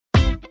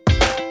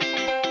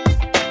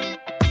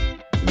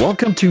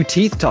Welcome to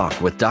Teeth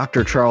Talk with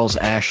Dr. Charles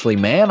Ashley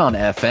Mann on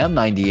FM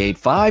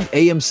 98.5,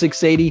 AM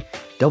 680,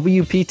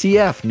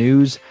 WPTF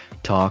News,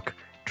 Talk,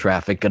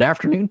 Traffic. Good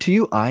afternoon to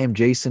you. I am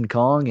Jason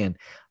Kong and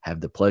have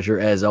the pleasure,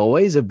 as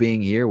always, of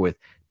being here with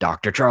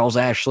Dr. Charles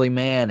Ashley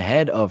Mann,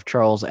 head of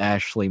Charles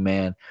Ashley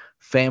Mann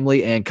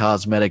Family and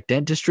Cosmetic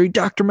Dentistry.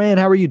 Dr. Mann,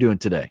 how are you doing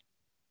today?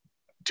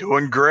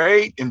 Doing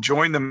great.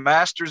 Enjoying the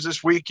Masters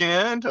this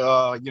weekend.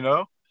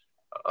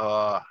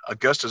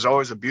 Augusta is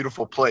always a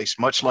beautiful place,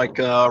 much like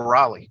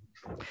Raleigh.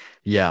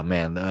 Yeah,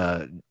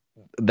 man.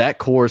 That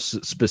course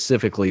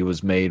specifically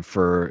was made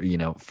for,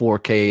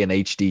 4K and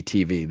HD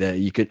TV.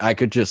 That I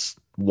could just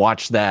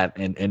watch that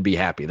and be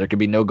happy. There could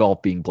be no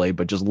golf being played,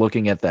 but just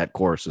looking at that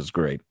course is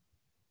great.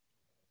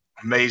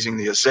 Amazing,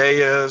 the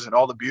azaleas and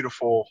all the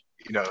beautiful,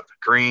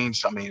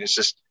 greens. I mean, it's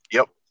just,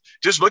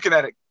 just looking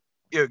at it,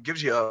 it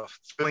gives you a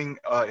feeling.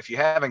 If you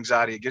have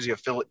anxiety, it gives you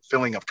a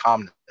feeling of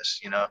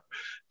calmness.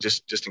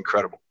 Just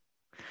incredible.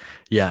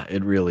 Yeah,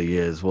 it really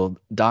is. Well,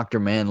 Dr.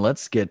 Mann,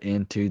 let's get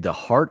into the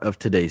heart of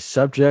today's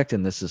subject.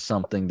 And this is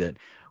something that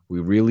we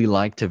really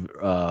like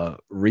to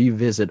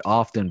revisit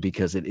often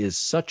because it is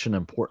such an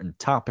important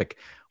topic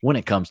when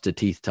it comes to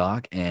teeth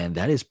talk. And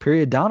that is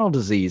periodontal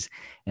disease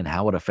and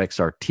how it affects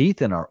our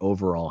teeth and our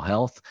overall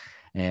health.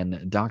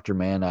 And Dr.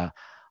 Mann, I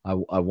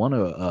want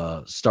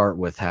to start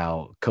with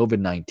how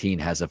COVID-19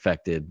 has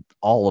affected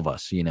all of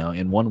us,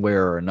 in one way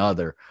or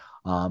another.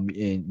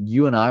 And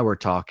you and I were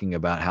talking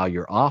about how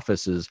your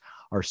offices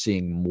are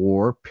seeing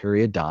more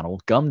periodontal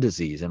gum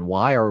disease. And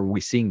why are we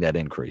seeing that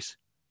increase?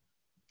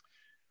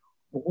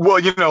 Well,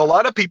 a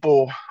lot of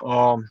people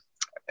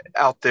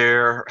out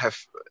there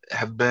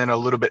have been a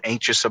little bit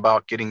anxious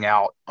about getting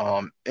out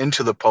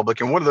into the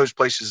public. And one of those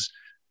places,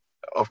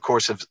 of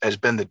course, has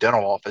been the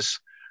dental office.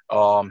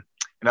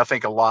 And I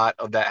think a lot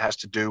of that has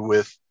to do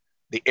with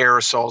the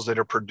aerosols that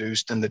are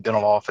produced in the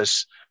dental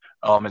office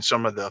and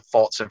some of the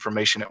false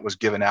information that was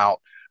given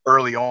out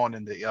early on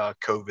in the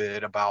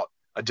COVID about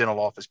a dental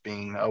office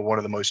being one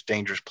of the most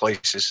dangerous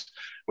places,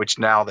 which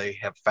now they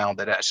have found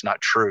that that's not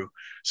true.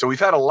 So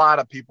we've had a lot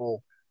of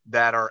people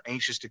that are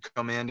anxious to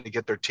come in to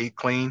get their teeth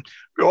clean.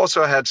 We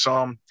also had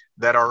some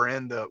that are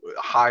in the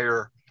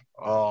higher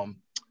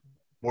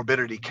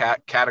morbidity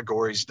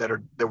categories that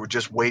were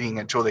just waiting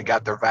until they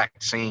got their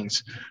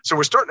vaccines. So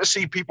we're starting to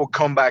see people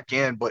come back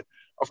in, but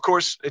of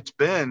course it's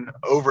been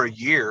over a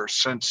year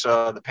since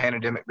the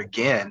pandemic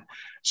began.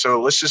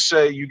 So let's just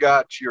say you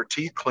got your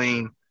teeth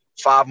clean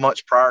 5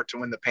 months prior to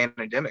when the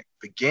pandemic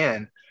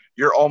began.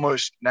 You're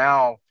almost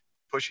now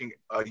pushing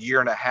a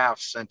year and a half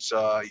since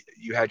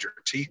you had your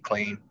teeth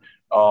clean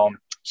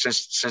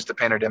since the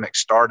pandemic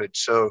started.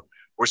 So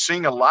we're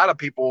seeing a lot of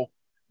people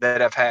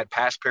that have had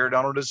past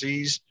periodontal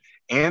disease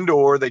and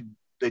or they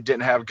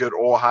didn't have good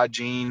oral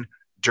hygiene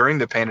during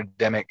the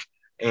pandemic.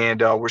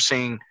 And we're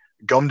seeing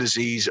gum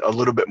disease a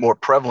little bit more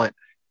prevalent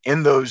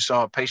in those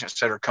patients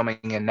that are coming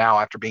in now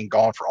after being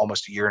gone for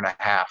almost a year and a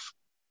half.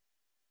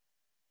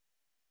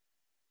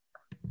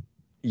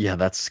 Yeah,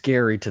 that's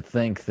scary to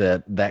think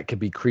that could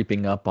be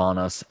creeping up on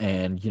us.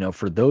 And,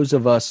 for those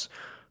of us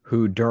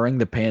who during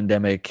the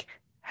pandemic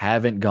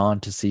haven't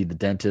gone to see the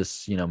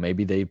dentist,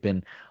 maybe they've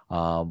been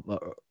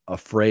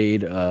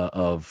afraid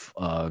of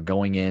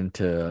going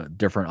into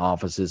different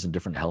offices and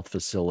different health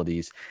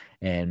facilities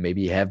and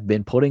maybe have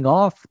been putting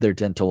off their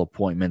dental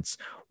appointments.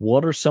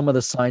 What are some of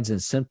the signs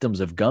and symptoms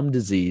of gum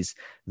disease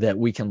that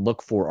we can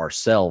look for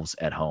ourselves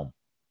at home?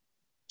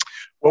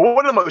 Well,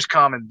 one of the most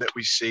common that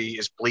we see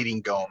is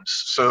bleeding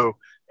gums. So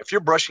if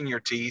you're brushing your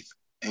teeth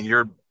and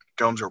your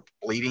gums are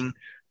bleeding,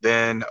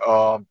 then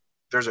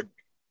there's a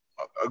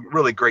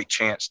really great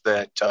chance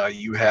that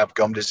you have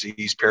gum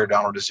disease,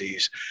 periodontal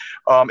disease.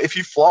 If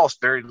you floss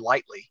very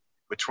lightly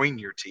between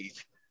your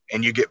teeth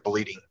and you get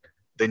bleeding,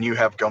 then you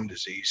have gum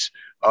disease.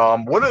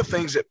 One of the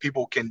things that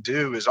people can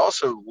do is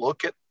also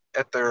look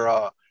at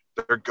their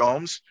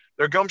gums.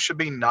 Their gums should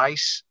be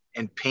nice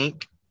and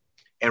pink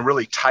and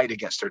really tight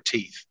against their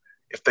teeth.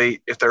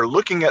 If they're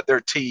looking at their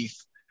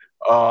teeth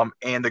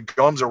and the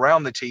gums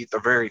around the teeth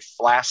are very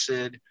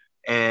flaccid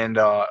and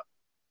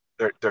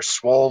they're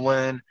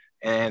swollen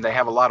and they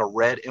have a lot of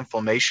red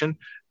inflammation,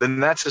 then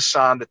that's a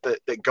sign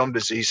that gum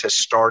disease has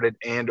started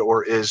and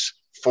or is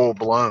full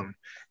blown.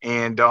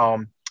 And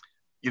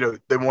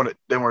they want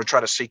to try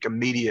to seek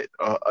immediate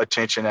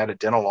attention at a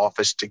dental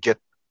office to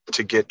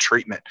get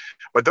treatment.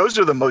 But those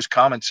are the most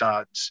common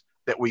signs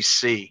that we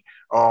see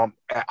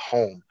at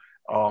home.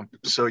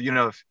 So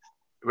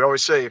we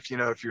always say if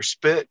your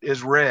spit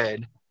is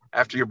red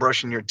after you're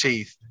brushing your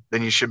teeth,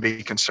 then you should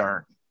be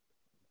concerned.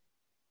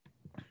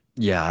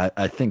 Yeah,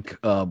 I think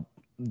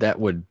that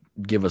would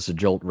give us a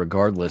jolt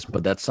regardless,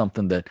 but that's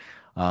something that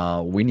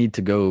we need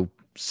to go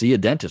see a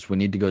dentist. We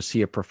need to go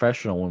see a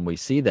professional when we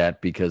see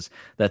that, because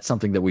that's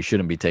something that we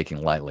shouldn't be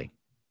taking lightly.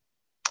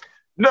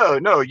 No,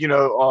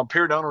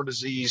 periodontal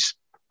disease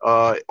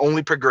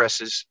only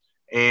progresses.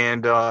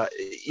 And,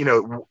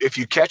 if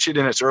you catch it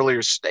in its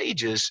earlier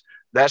stages,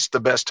 that's the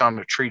best time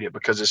to treat it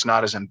because it's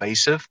not as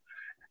invasive.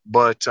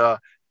 But,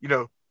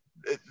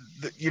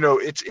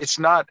 it's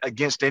not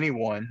against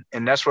anyone.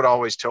 And that's what I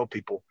always tell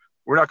people.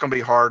 We're not going to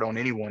be hard on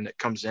anyone that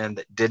comes in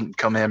that didn't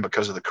come in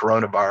because of the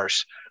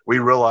coronavirus. We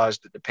realize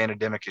that the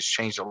pandemic has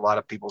changed a lot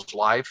of people's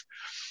life.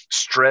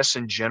 Stress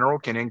in general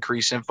can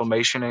increase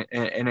inflammation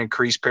and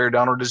increase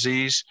periodontal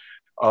disease.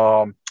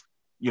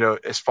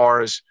 As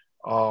far as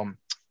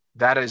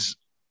that is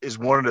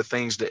one of the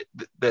things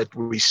that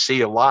we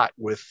see a lot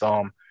with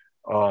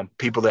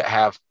people that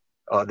have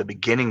the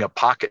beginning of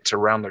pockets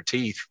around their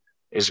teeth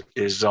is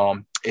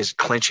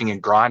clenching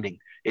and grinding.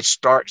 It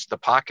starts the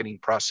pocketing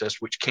process,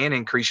 which can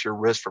increase your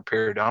risk for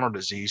periodontal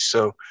disease.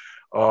 So,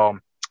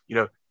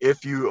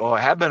 if you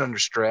have been under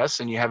stress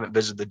and you haven't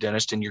visited the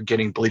dentist and you're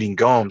getting bleeding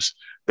gums,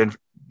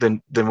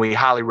 then we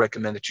highly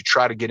recommend that you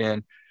try to get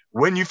in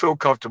when you feel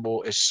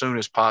comfortable as soon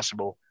as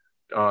possible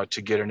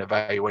to get an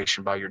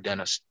evaluation by your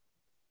dentist.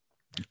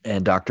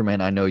 And Dr. Mann,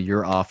 I know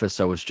your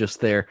office, I was just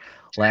there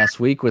last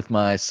week with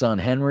my son,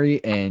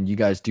 Henry, and you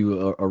guys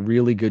do a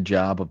really good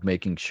job of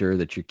making sure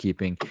that you're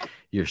keeping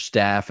your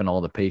staff and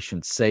all the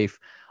patients safe.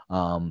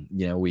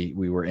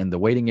 We were in the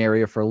waiting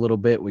area for a little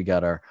bit. We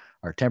got our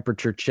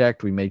temperature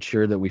checked. We made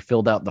sure that we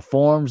filled out the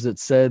forms that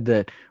said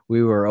that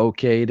we were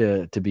okay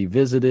to be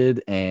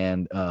visited.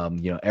 And,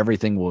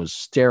 everything was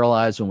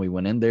sterilized when we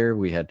went in there.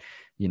 We had,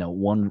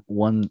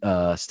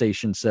 one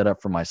station set up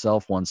for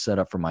myself, one set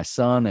up for my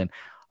son, and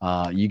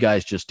you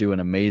guys just do an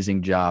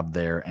amazing job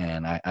there.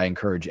 And I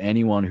encourage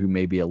anyone who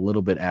may be a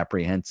little bit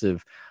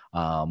apprehensive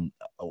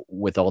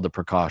with all the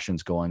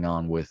precautions going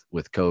on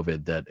with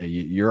COVID, that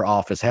your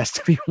office has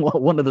to be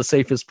one of the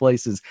safest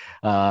places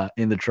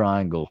in the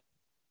Triangle.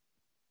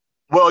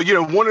 Well,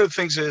 one of the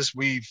things is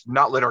we've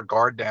not let our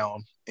guard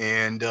down.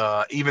 And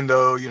even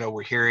though,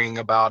 we're hearing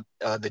about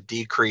the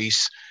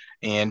decrease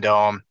and,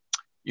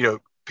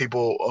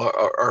 people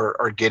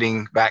are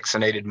getting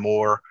vaccinated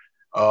more,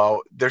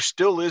 there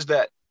still is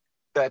that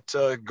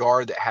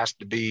guard that has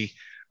to be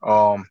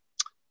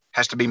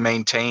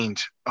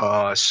maintained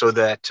so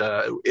that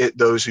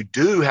those who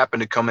do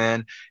happen to come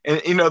in.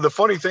 And, the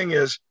funny thing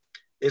is,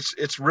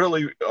 it's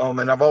really,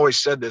 and I've always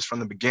said this from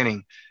the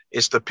beginning,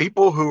 it's the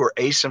people who are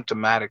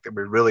asymptomatic that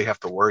we really have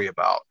to worry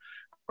about.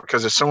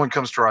 Because if someone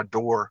comes to our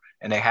door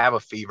and they have a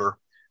fever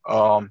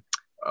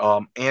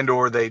and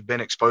or they've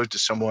been exposed to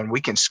someone,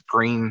 we can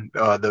screen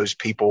those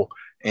people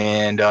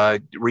and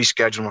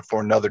reschedule them for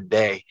another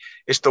day.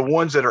 It's the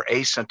ones that are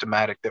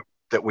asymptomatic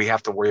that we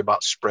have to worry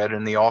about spread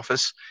in the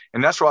office.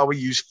 And that's why we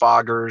use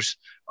foggers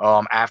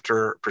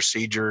after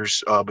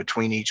procedures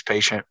between each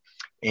patient.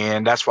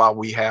 And that's why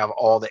we have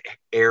all the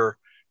air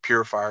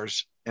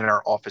purifiers in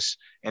our office.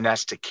 And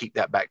that's to keep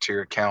that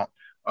bacteria count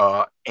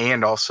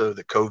and also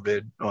the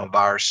COVID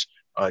virus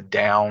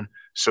down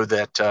so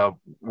that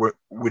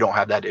we don't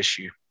have that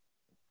issue.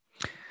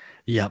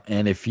 Yeah.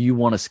 And if you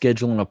want to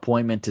schedule an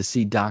appointment to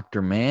see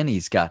Dr. Mann,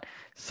 he's got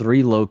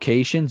 3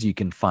 locations. You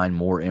can find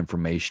more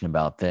information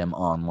about them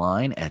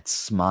online at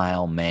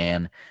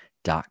smileman.com.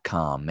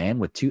 Man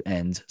with 2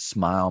 N's,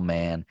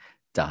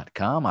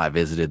 smileman.com. I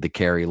visited the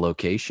Cary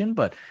location,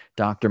 but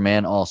Dr.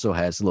 Mann also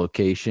has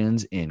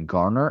locations in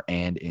Garner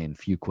and in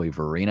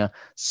Fuquay-Varina.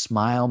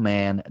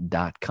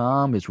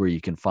 Smileman.com is where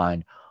you can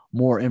find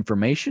more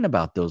information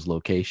about those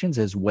locations,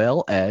 as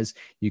well as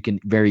you can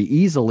very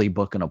easily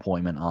book an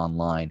appointment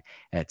online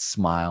at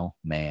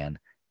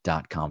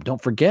smileman.com.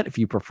 Don't forget, if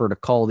you prefer to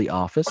call the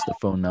office, the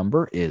phone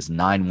number is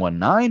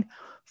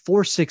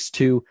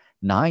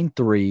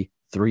 919-462-9338.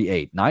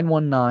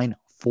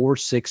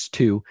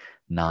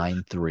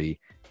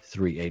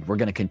 919-462-9338. We're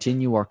going to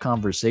continue our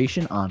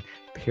conversation on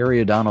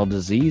periodontal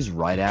disease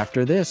right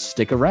after this.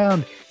 Stick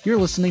around. You're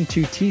listening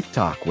to Teeth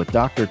Talk with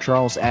Dr.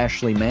 Charles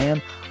Ashley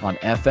Mann on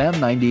FM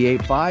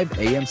 98.5,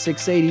 AM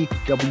 680,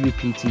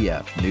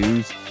 WPTF.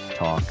 News,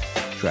 Talk,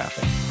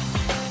 Traffic.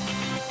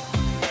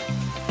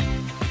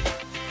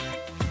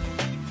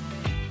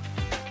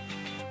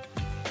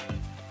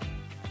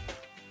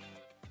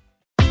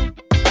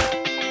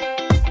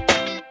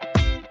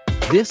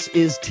 This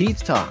is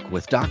Teeth Talk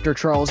with Dr.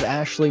 Charles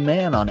Ashley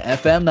Mann on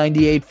FM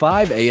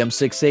 98.5, AM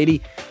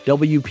 680,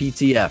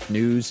 WPTF.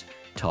 News,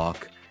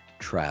 Talk,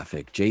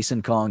 Traffic.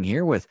 Jason Kong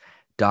here with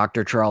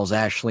Dr. Charles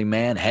Ashley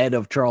Mann, head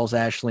of Charles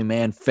Ashley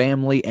Mann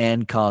Family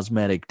and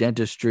Cosmetic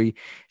Dentistry.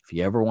 If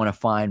you ever want to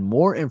find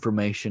more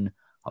information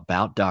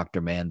about Dr.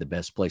 Mann, the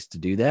best place to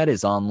do that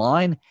is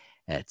online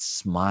at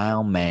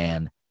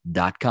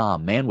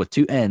smileman.com. Man with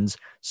 2 N's,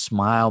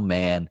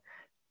 smileman.com.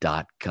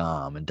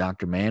 And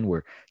Dr. Mann,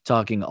 we're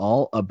talking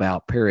all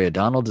about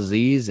periodontal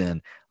disease,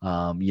 and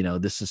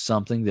this is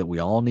something that we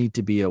all need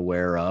to be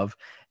aware of,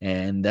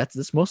 and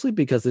that's mostly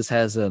because this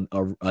has an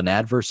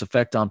adverse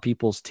effect on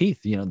people's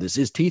teeth. This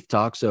is Teeth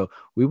Talk, so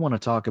we want to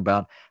talk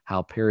about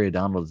how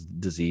periodontal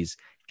disease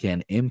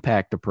can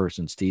impact a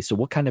person's teeth. So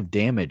what kind of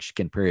damage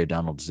can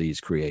periodontal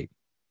disease create?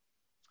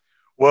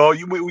 Well,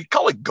 we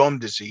call it gum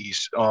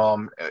disease,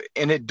 and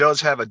it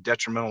does have a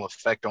detrimental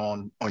effect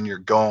on your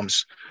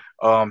gums.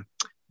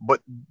 But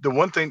the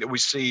one thing that we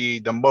see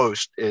the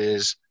most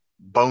is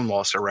bone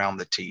loss around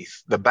the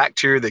teeth. The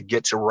bacteria that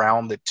gets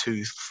around the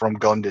tooth from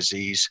gum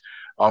disease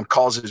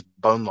causes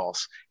bone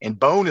loss. And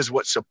bone is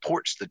what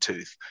supports the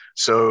tooth.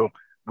 So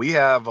we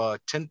have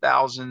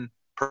 10,000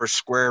 per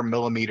square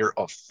millimeter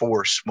of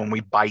force when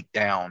we bite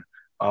down.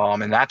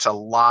 And that's a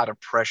lot of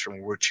pressure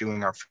when we're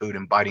chewing our food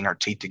and biting our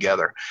teeth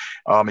together.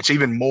 It's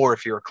even more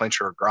if you're a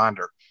clincher or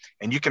grinder.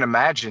 And you can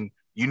imagine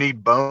you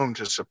need bone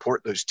to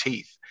support those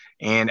teeth.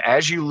 And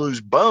as you lose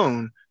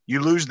bone,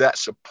 you lose that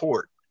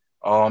support,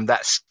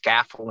 that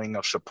scaffolding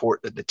of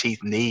support that the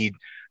teeth need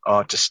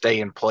to stay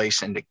in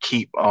place and to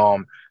keep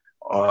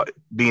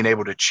being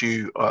able to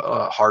chew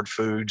hard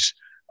foods.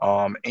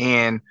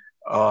 And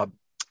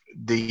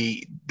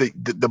the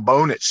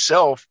bone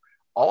itself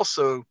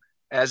also,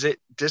 as it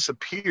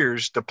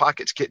disappears, the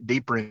pockets get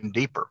deeper and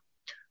deeper,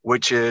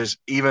 which is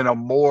even a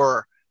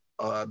more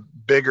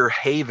bigger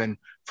haven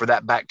for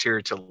that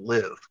bacteria to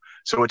live.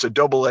 So it's a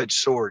double-edged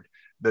sword.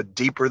 The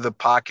deeper the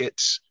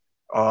pockets,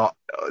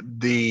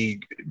 the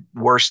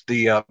worse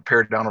the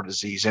periodontal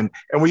disease. And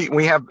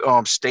we have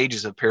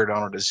stages of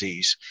periodontal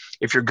disease.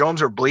 If your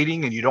gums are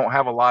bleeding and you don't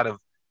have a lot of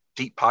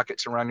deep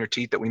pockets around your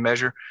teeth that we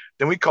measure,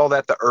 then we call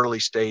that the early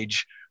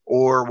stage,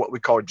 or what we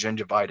call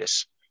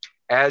gingivitis.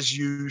 As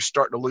you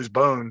start to lose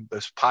bone,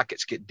 those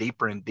pockets get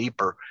deeper and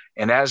deeper.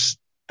 And as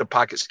the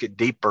pockets get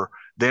deeper,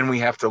 then we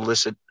have to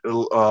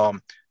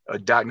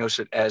diagnose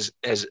it as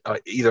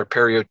either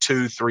perio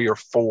 2, 3, or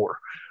 4.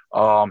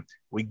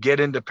 We get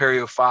into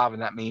perio 5,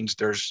 and that means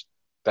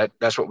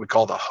that's what we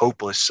call the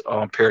hopeless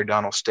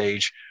periodontal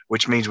stage,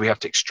 which means we have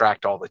to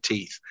extract all the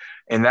teeth.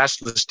 And that's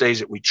the stage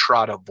that we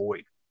try to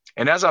avoid.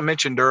 And as I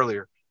mentioned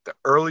earlier, the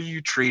earlier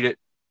you treat it,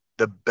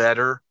 the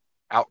better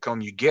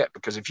outcome you get.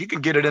 Because if you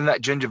can get it in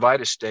that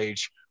gingivitis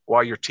stage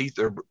while your teeth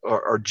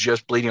are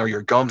just bleeding, or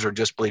your gums are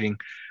just bleeding,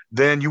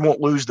 then you won't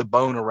lose the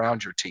bone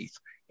around your teeth.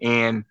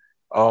 And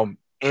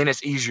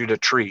it's easier to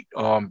treat.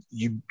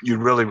 You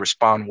really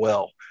respond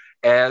well.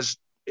 As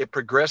it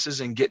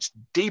progresses and gets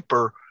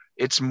deeper,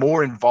 it's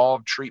more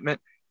involved treatment,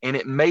 and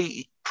it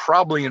may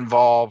probably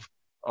involve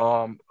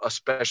a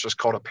specialist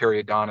called a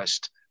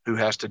periodontist who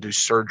has to do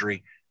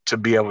surgery to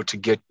be able to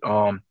get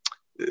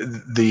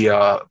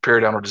the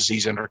periodontal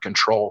disease under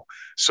control.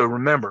 So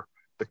remember,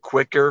 the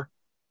quicker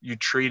you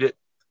treat it,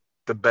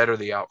 the better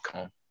the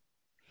outcome.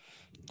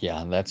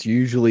 Yeah, that's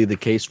usually the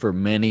case for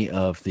many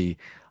of the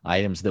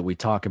items that we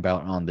talk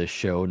about on this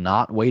show.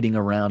 Not waiting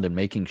around and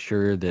making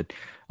sure that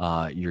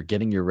you're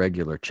getting your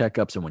regular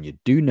checkups. And when you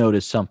do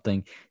notice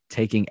something,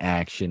 taking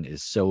action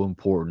is so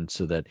important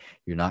so that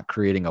you're not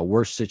creating a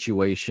worse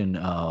situation,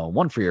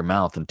 one for your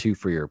mouth and two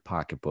for your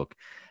pocketbook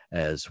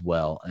as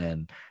well.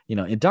 And,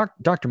 and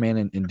Dr. Mann,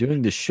 in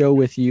doing the show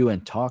with you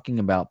and talking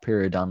about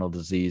periodontal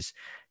disease,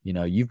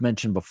 you've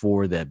mentioned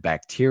before that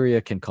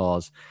bacteria can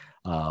cause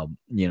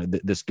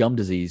this gum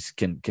disease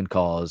can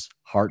cause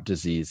heart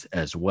disease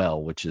as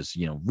well, which is,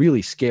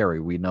 really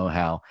scary. We know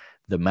how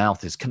the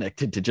mouth is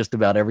connected to just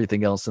about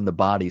everything else in the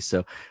body.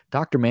 So,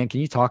 Dr. Mann,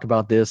 can you talk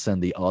about this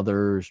and the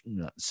other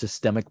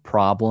systemic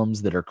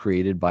problems that are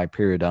created by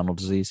periodontal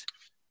disease?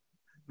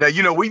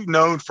 Now, we've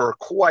known for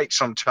quite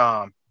some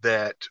time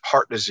that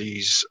heart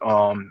disease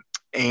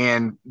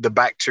and the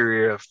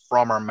bacteria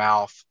from our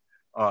mouth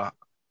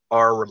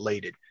are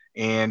related.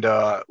 And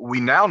we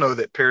now know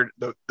that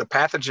the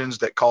pathogens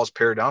that cause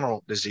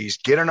periodontal disease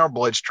get in our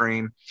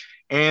bloodstream,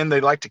 and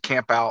they like to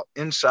camp out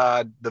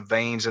inside the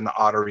veins and the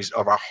arteries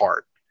of our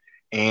heart.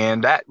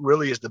 And that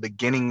really is the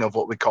beginning of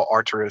what we call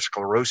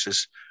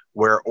arteriosclerosis,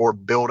 or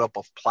buildup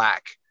of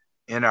plaque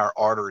in our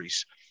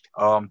arteries.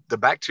 The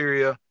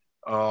bacteria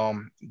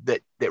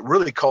that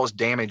really cause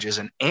damage is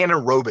an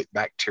anaerobic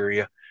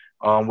bacteria,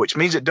 which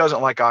means it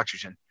doesn't like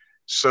oxygen.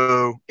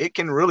 So it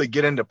can really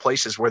get into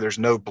places where there's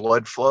no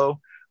blood flow.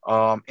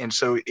 And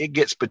so it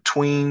gets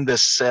between the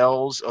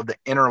cells of the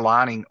inner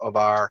lining of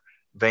our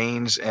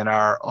veins and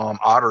our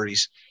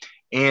arteries.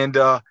 And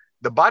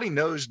the body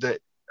knows that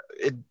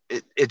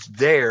it's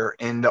there.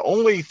 And the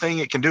only thing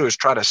it can do is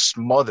try to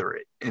smother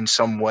it in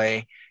some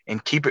way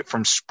and keep it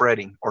from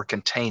spreading or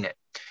contain it.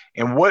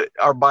 And what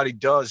our body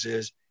does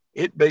is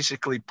it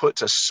basically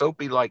puts a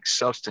soapy-like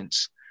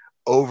substance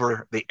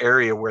over the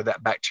area where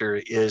that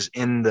bacteria is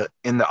in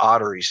the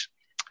arteries.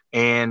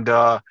 And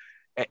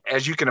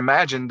as you can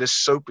imagine, this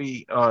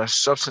soapy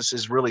substance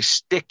is really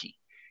sticky.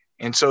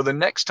 And so the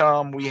next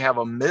time we have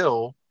a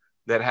meal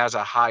that has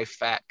a high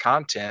fat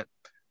content,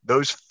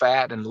 those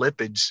fat and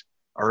lipids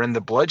are in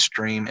the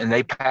bloodstream, and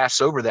they pass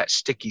over that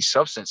sticky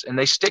substance and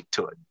they stick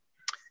to it.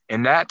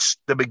 And that's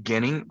the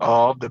beginning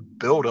of the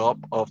buildup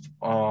of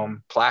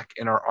plaque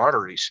in our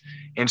arteries.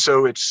 And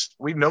so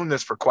we've known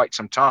this for quite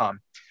some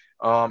time.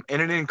 And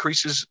it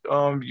increases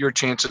your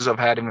chances of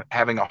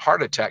having a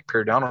heart attack,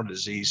 periodontal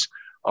disease,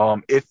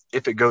 if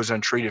it goes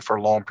untreated for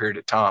a long period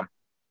of time.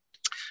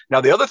 Now,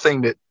 the other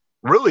thing that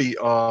really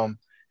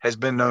has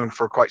been known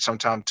for quite some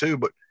time too,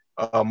 but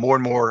more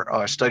and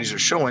more studies are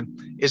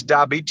showing, is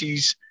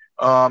diabetes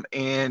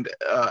and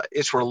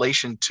its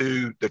relation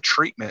to the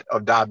treatment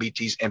of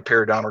diabetes and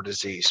periodontal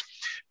disease.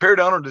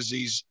 Periodontal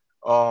disease,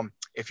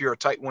 if you're a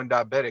type 1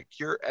 diabetic,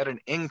 you're at an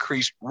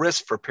increased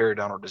risk for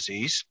periodontal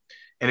disease.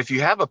 And if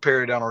you have a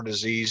periodontal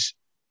disease,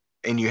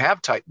 and you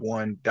have type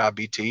 1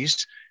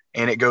 diabetes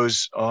and it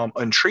goes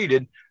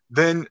untreated,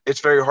 then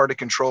it's very hard to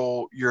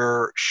control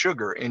your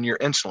sugar and your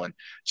insulin.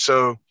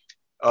 So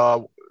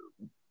uh,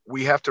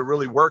 we have to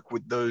really work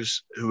with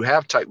those who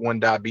have type 1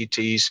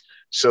 diabetes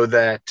so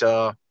that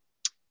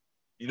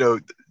you know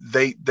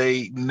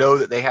they know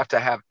that they have to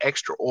have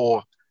extra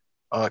oil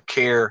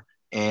care,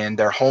 and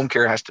their home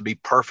care has to be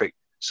perfect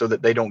so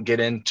that they don't get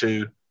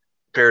into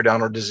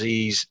periodontal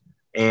disease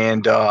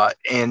and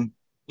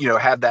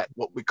have that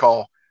what we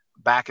call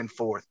back and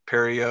forth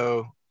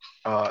perio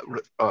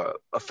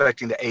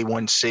affecting the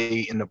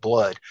A1C in the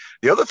blood.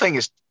 The other thing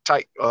is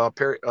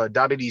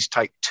diabetes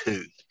type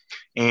 2.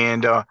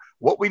 And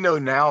what we know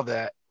now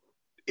that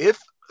if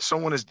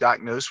someone is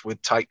diagnosed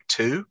with type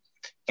 2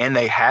 and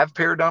they have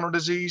periodontal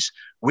disease,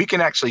 we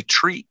can actually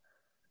treat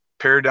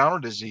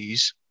periodontal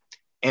disease.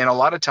 And a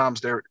lot of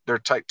times their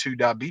type 2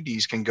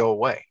 diabetes can go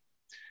away.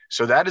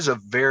 So that is a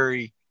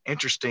very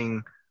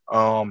interesting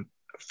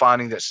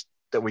finding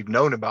that we've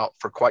known about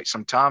for quite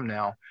some time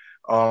now.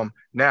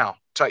 Now,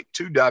 type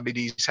 2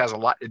 diabetes has a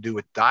lot to do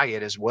with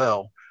diet as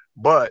well.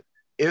 But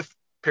if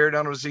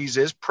periodontal disease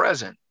is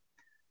present,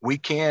 we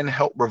can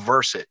help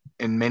reverse it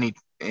in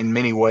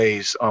many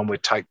ways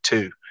with type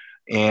 2.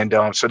 And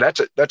so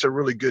that's a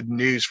really good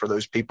news for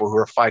those people who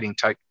are fighting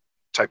type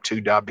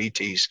 2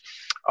 diabetes.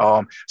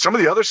 Some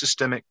of the other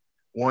systemic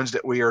ones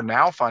that we are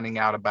now finding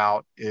out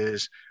about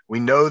is we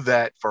know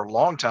that for a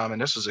long time,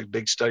 and this was a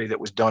big study that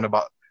was done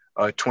about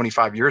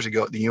 25 years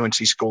ago at the UNC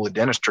School of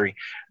Dentistry,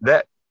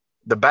 that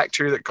the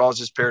bacteria that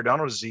causes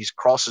periodontal disease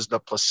crosses the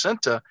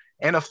placenta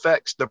and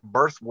affects the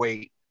birth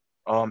weight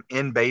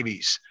in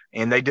babies.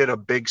 And they did a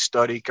big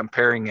study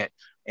comparing it,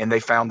 and they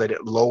found that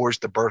it lowers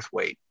the birth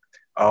weight.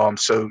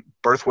 So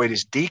birth weight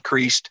is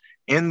decreased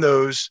in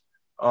those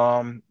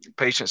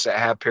patients that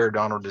have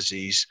periodontal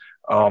disease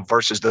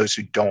versus those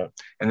who don't.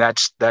 And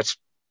that's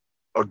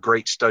a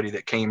great study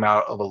that came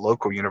out of a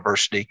local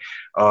university,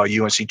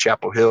 UNC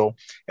Chapel Hill.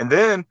 And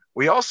then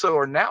we also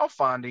are now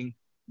finding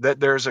that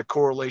there's a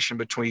correlation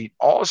between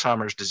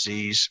Alzheimer's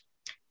disease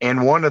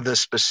and one of the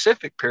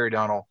specific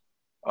periodontal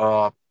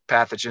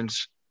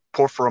pathogens,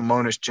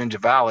 Porphyromonas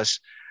gingivalis,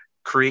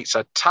 creates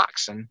a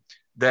toxin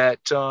that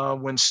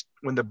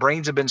when the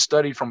brains have been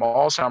studied from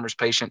Alzheimer's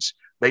patients,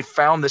 they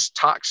found this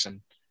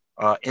toxin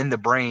in the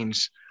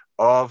brains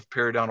of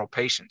periodontal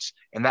patients.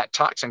 And that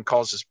toxin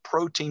causes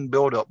protein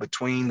buildup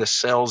between the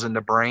cells in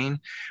the brain,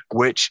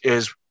 which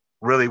is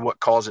really what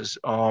causes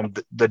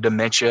the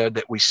dementia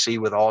that we see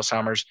with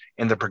Alzheimer's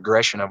and the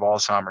progression of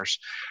Alzheimer's.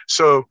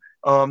 So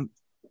the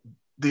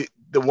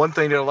one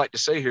thing that I'd like to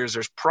say here is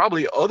there's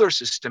probably other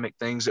systemic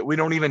things that we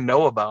don't even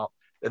know about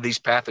that these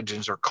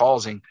pathogens are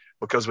causing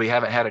because we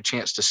haven't had a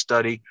chance to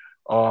study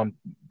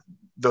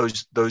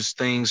those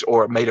things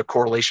or made a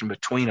correlation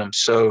between them.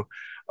 So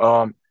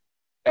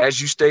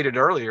as you stated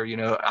earlier,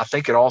 I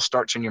think it all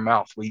starts in your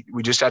mouth. We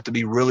just have to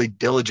be really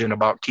diligent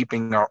about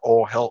keeping our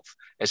oral health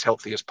as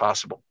healthy as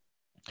possible.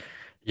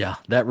 Yeah,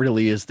 that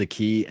really is the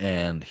key.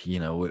 And,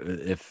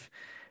 if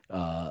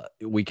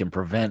we can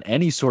prevent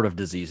any sort of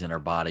disease in our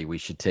body, we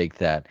should take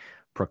that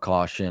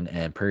precaution,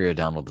 and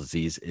periodontal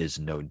disease is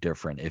no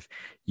different. If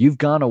you've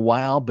gone a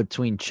while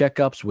between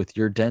checkups with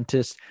your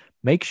dentist,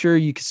 make sure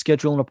you can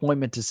schedule an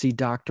appointment to see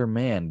Dr.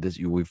 Mann.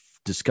 We've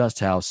discussed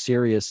how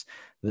serious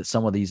that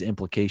some of these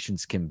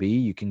implications can be.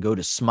 You can go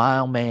to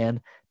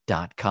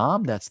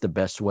smileman.com. That's the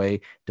best way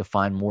to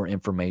find more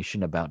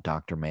information about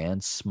Dr.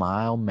 Mann,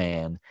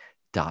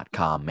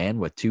 smileman.com, man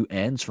with two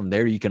N's. From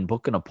there, you can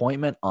book an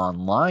appointment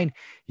online.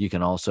 You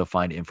can also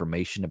find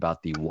information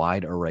about the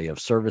wide array of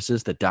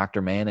services that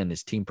Dr. Mann and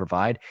his team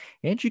provide.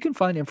 And you can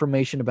find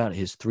information about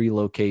his 3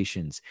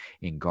 locations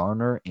in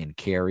Garner, in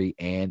Cary,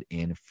 and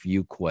in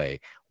Fuquay.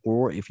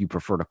 Or if you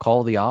prefer to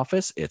call the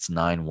office, it's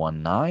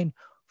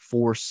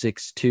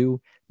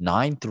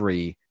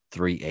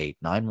 919-462-9338,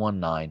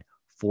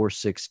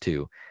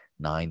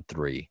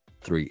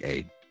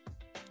 919-462-9338.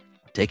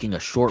 Taking a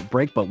short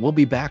break, but we'll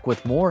be back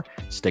with more.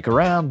 Stick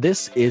around.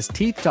 This is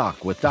Teeth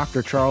Talk with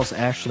Dr. Charles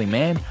Ashley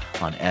Mann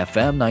on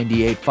FM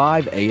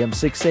 98.5, AM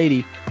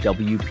 680,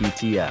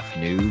 WPTF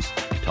News,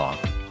 Talk,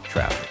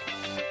 Traffic.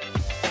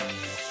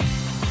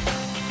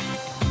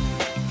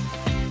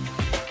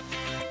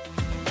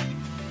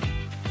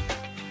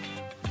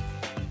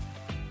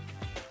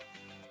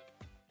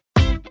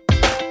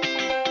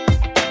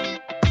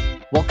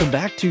 Welcome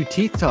back to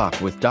Teeth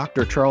Talk with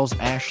Dr. Charles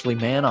Ashley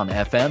Mann on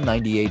FM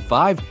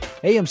 98.5,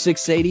 AM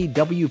 680,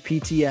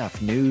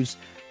 WPTF News,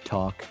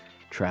 Talk,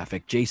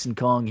 Traffic. Jason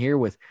Kong here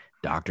with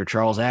Dr.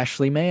 Charles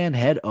Ashley Mann,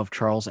 head of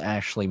Charles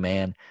Ashley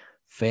Mann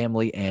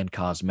Family and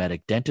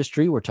Cosmetic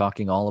Dentistry. We're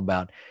talking all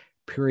about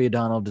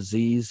periodontal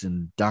disease.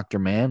 And Dr.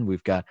 Mann,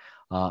 we've got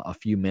a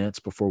few minutes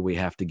before we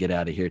have to get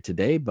out of here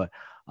today, but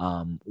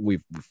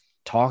we've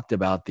talked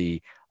about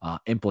the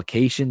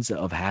implications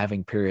of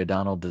having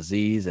periodontal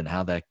disease and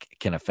how that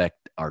can affect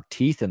our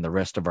teeth and the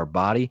rest of our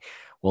body.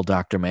 Well,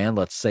 Dr. Mann,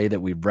 let's say that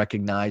we've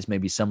recognized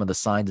maybe some of the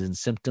signs and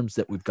symptoms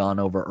that we've gone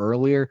over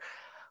earlier.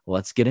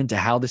 Let's get into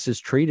how this is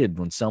treated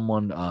when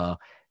someone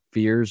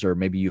fears, or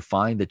maybe you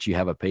find that you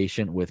have a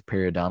patient with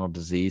periodontal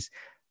disease,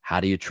 how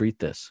do you treat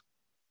this?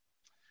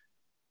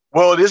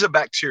 Well, it is a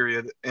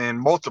bacteria and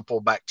multiple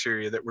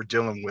bacteria that we're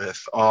dealing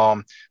with.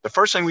 The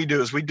first thing we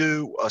do is we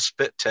do a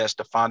spit test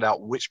to find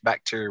out which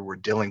bacteria we're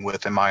dealing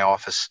with in my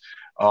office.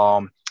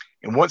 Um,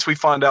 and once we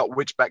find out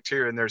which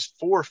bacteria, and there's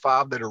 4 or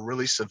 5 that are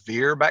really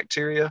severe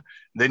bacteria,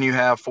 then you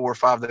have 4 or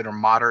 5 that are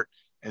moderate,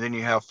 and then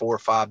you have 4 or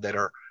 5 that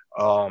are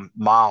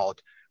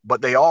mild.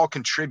 But they all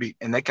contribute,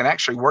 and they can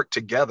actually work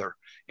together.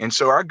 And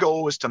so our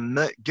goal is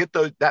to get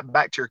that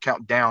bacteria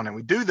count down, and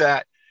we do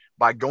that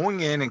by going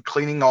in and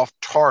cleaning off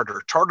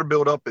tartar. Tartar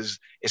buildup is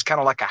kind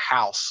of like a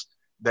house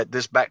that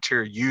this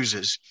bacteria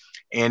uses,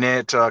 and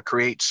it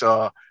creates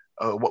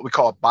what we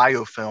call a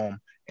biofilm.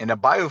 And a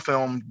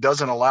biofilm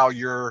doesn't allow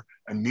your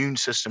immune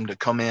system to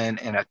come in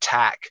and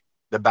attack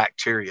the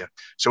bacteria.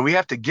 So we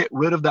have to get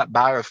rid of that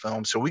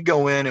biofilm. So we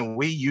go in and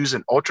we use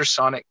an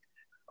ultrasonic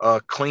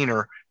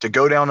cleaner to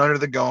go down under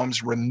the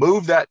gums,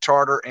 remove that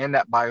tartar and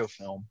that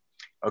biofilm.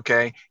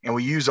 Okay. And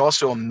we use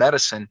also a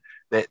medicine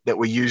that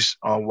we use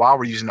while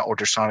we're using the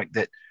ultrasonic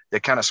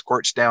that kind of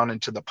squirts down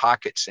into the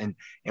pockets. And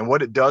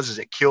what it does is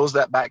it kills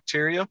that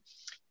bacteria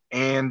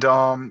and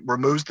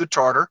removes the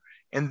tartar.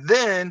 And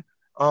then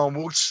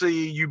we'll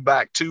see you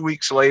back 2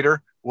 weeks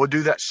later. We'll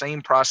do that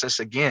same process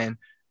again.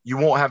 You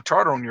won't have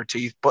tartar on your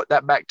teeth, but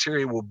that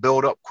bacteria will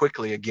build up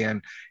quickly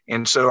again.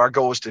 And so our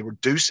goal is to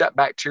reduce that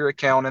bacteria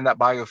count in that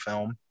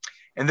biofilm.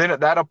 And then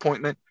at that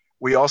appointment,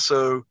 we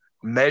also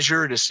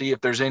measure to see if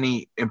there's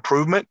any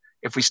improvement.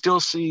 If we still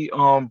see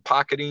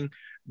pocketing,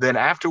 then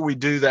after we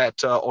do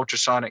that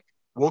ultrasonic,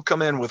 we'll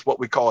come in with what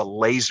we call a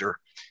laser.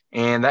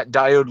 And that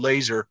diode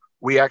laser,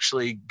 we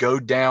actually go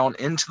down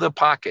into the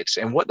pockets.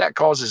 And what that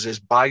causes is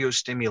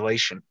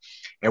biostimulation.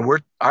 And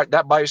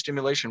that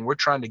biostimulation, we're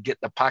trying to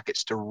get the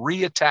pockets to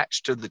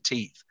reattach to the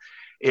teeth.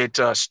 It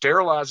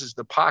sterilizes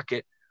the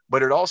pocket,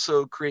 but it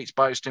also creates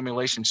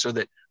biostimulation so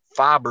that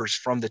fibers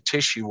from the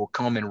tissue will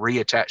come and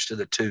reattach to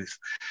the tooth.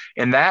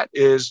 And that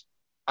is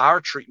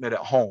our treatment at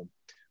home.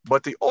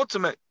 But the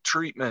ultimate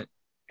treatment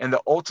and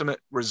the ultimate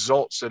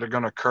results that are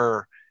going to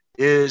occur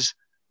is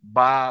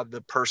by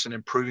the person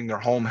improving their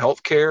home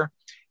health care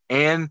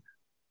and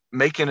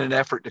making an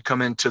effort to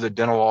come into the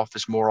dental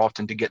office more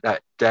often to get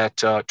that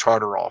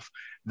tartar off.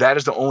 That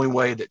is the only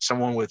way that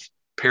someone with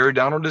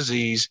periodontal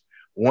disease,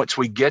 once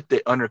we get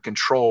it under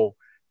control,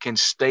 can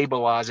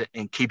stabilize it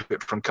and keep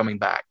it from coming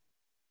back.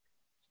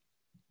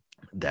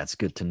 That's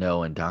good to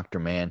know. And Dr.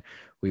 Mann,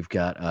 we've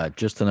got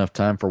just enough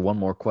time for one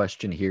more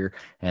question here.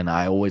 And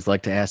I always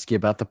like to ask you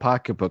about the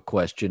pocketbook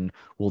question.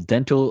 Will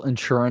dental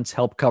insurance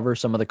help cover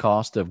some of the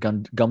cost of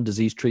gum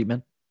disease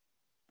treatment?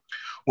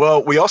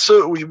 Well, we got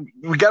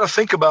to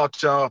think about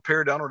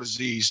periodontal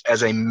disease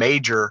as a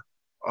major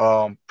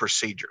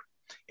procedure.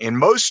 And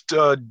most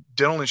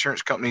dental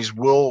insurance companies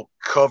will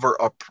cover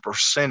a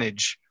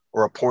percentage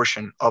or a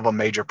portion of a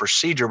major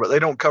procedure, but they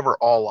don't cover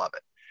all of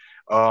it.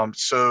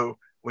 So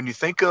when you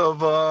think of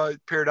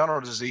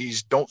periodontal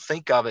disease, don't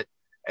think of it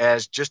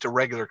as just a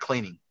regular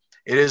cleaning.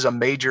 It is a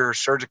major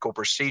surgical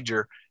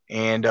procedure,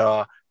 and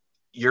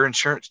your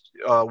insurance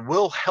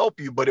will help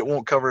you, but it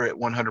won't cover it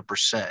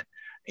 100%.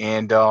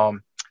 And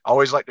I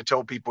always like to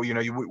tell people,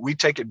 we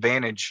take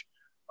advantage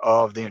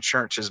of the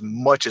insurance as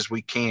much as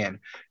we can.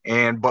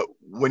 But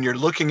when you're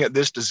looking at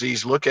this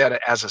disease, look at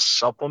it as a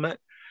supplement.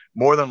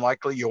 More than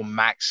likely, you'll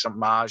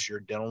maximize your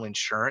dental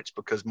insurance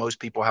because most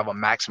people have a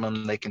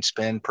maximum they can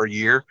spend per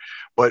year.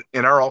 But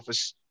in our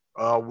office,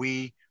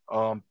 we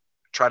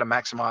try to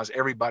maximize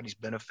everybody's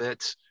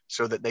benefits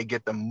so that they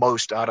get the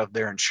most out of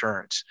their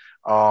insurance.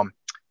 But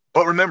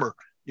remember,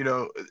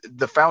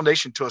 the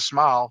foundation to a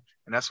smile,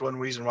 and that's one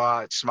reason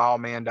why it's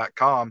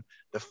smileman.com,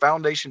 the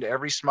foundation to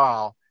every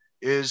smile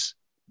is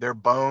their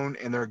bone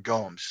and their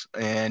gums.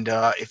 And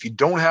if you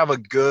don't have a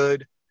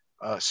good,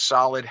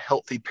 solid,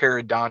 healthy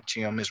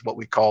periodontium is what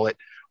we call it,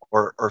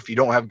 or if you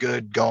don't have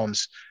good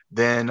gums,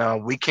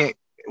 then we can't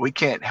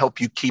help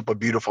you keep a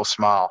beautiful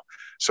smile.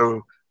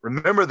 So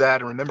remember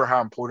that, and remember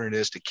how important it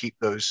is to keep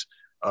those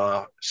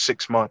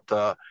 6-month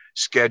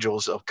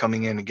schedules of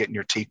coming in and getting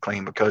your teeth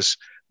cleaned, because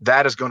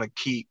that is going to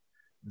keep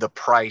the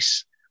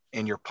price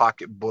in your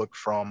pocketbook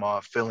from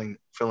filling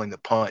the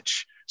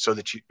punch, so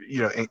that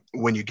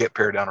when you get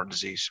periodontal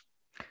disease.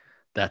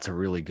 That's a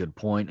really good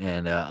point.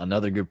 And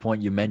another good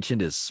point you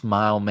mentioned is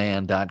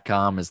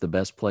smileman.com is the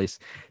best place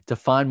to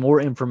find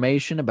more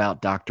information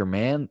about Dr.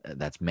 Mann.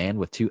 That's man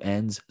with 2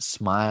 N's,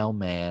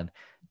 smileman.com.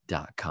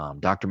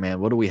 Dr. Mann,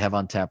 what do we have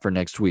on tap for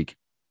next week?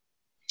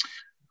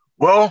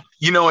 Well,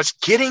 it's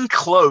getting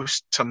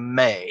close to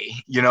May,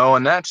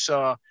 and that's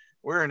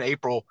we're in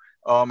April.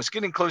 It's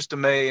getting close to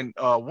May. And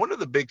one of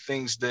the big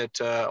things that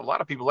a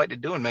lot of people like to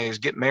do in May is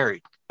get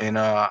married. And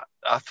I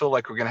feel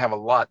like we're going to have a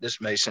lot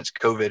this May since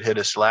COVID hit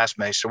us last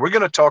May. So we're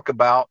going to talk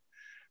about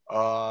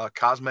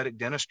cosmetic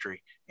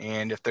dentistry.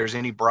 And if there's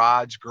any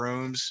brides,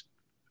 grooms,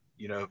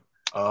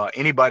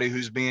 anybody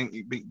who's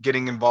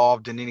getting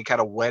involved in any kind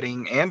of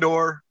wedding and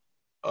or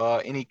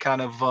any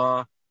kind of,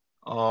 a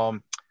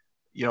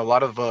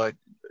lot of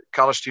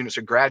college students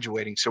are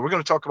graduating. So we're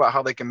going to talk about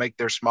how they can make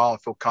their smile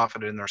and feel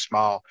confident in their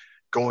smile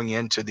going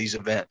into these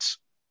events.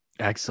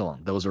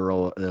 Excellent.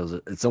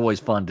 It's always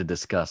fun to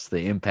discuss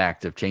the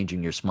impact of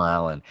changing your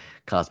smile and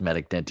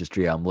cosmetic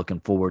dentistry. I'm looking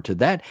forward to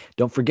that.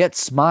 Don't forget,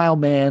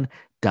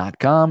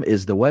 smileman.com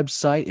is the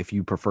website. If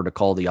you prefer to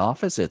call the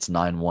office, it's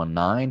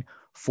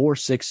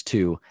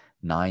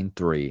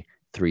 919-462-9338.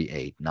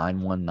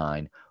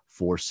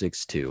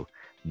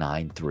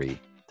 919-462-9338.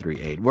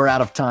 We're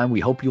out of time. We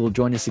hope you will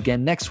join us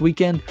again next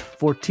weekend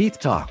for Teeth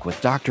Talk with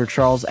Dr.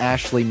 Charles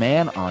Ashley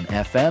Mann on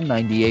FM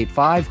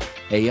 98.5,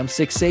 AM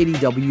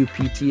 680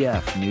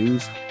 WPTF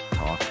News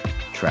Talk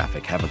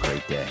Traffic. Have a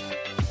great day.